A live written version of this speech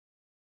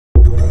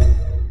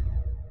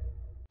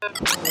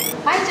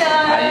Hi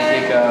John! Hi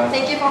Yukiko.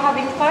 Thank you for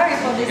having party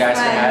for this Thank you guys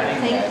for event. having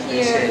me. Thank I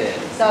you. appreciate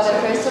it. So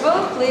first of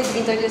all, please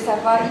introduce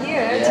about you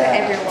to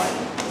everyone.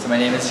 So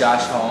my name is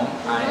Josh Holm.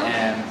 I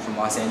am from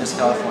Los Angeles,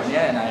 California,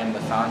 and I am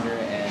the founder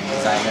and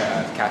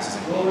designer of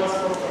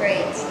Castles&Queens.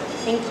 Great.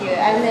 Thank you.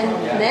 And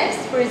then next,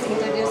 please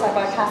introduce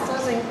about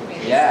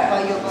Castles&Queens.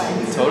 About your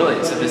brand.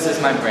 Totally. So this is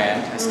my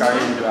brand. I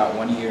started it about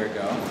 1 year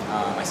ago.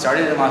 I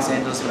started in Los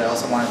Angeles, but I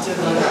also wanted to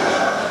build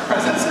a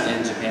presence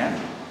in Japan.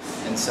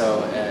 And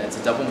so it's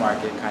a double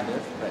market kind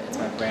of, but it's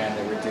my brand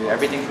that we do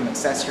everything from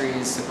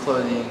accessories to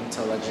clothing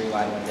to luxury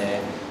line one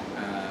day.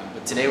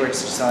 But today we're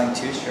just selling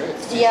 2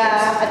 shirts.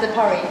 At the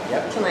party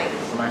tonight.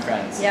 For my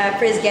friends. Yeah,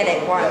 please get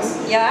it one. Yes.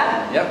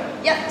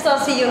 Yeah? Yep. So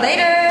see you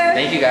later.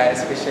 Thank you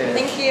guys, appreciate it.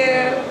 Thank you.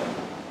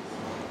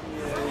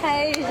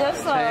 Hey,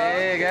 Josh.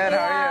 Hey, good, how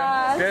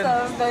are you? Good.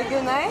 So very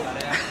good night.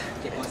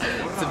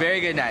 It's a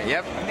very good night,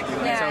 yep.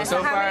 Yeah,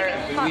 So far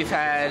we've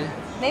had...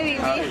 Maybe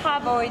we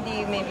have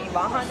already maybe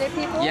 100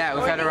 people? Yeah,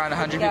 we've had around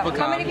 100 people come.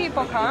 How many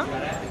people come?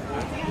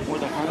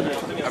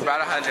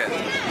 About 100.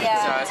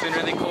 Yeah. So it's been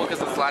really cool because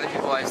there's a lot of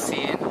people I've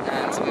seen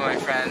and some of my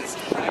friends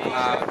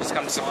just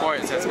come to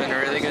support, so it's been a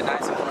really good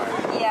night so far.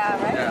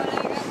 Yeah, right?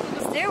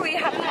 Yeah. Still we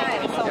have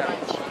time so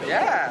much.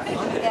 Yeah.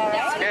 Yeah,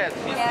 right? It's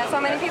good. Yeah, so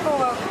many people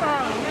will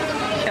come.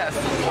 Yes.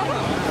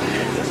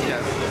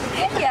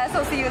 Yeah,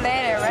 so see you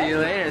later, right? See you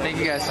later. Thank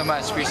you guys so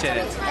much. Appreciate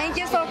it. Thank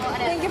you for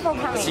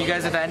coming. See you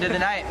guys at the end of the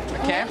night,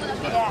 okay?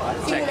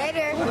 Yeah, see you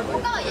later.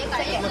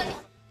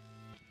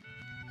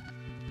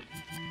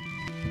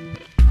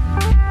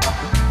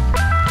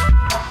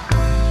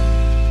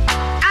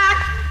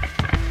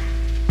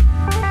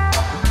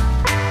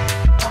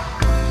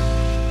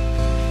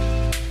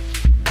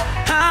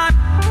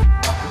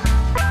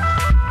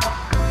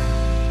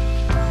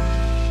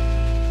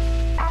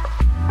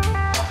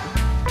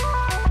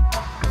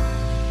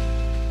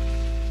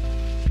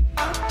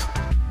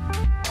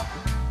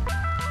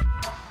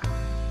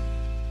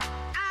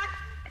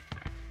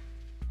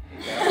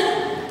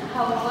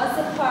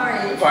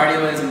 The party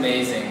was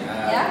amazing.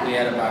 We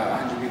had about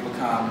 100 people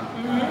come.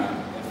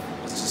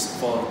 It was just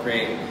full of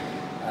great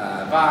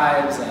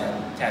vibes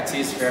and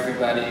tattoos for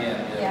everybody,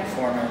 and a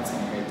performance and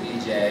a great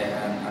DJ.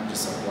 And I'm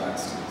just so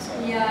blessed. So,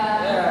 So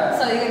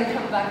you're gonna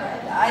come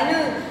back,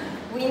 right?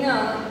 We know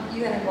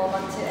you're gonna go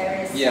back to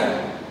LA soon.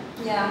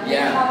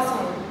 Yeah. How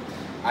soon?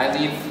 I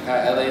leave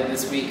LA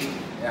this week.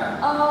 Yeah.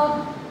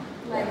 Oh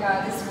my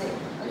God, this week.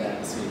 Okay. Yeah,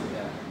 this week.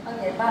 Yeah.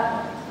 Okay,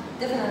 but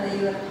definitely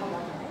you're gonna come back.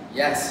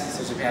 Yes,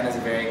 so Japan is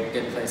a very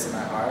good place in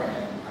my heart,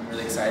 and I'm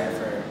really excited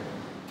for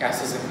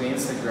Castles and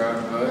Queens to grow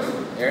in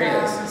both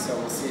areas, so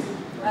we'll see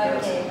where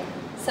it goes.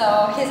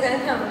 So he's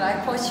gonna come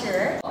like for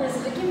sure. We're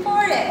looking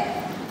forward to it.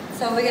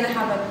 So we're gonna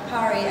have a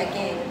party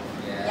again.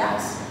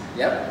 Yes.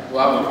 Yep, we'll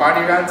have a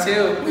party round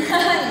 2.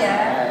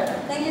 Yeah.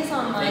 Right. Thank you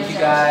so much. Thank you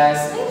guys.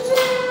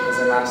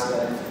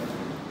 Thank you.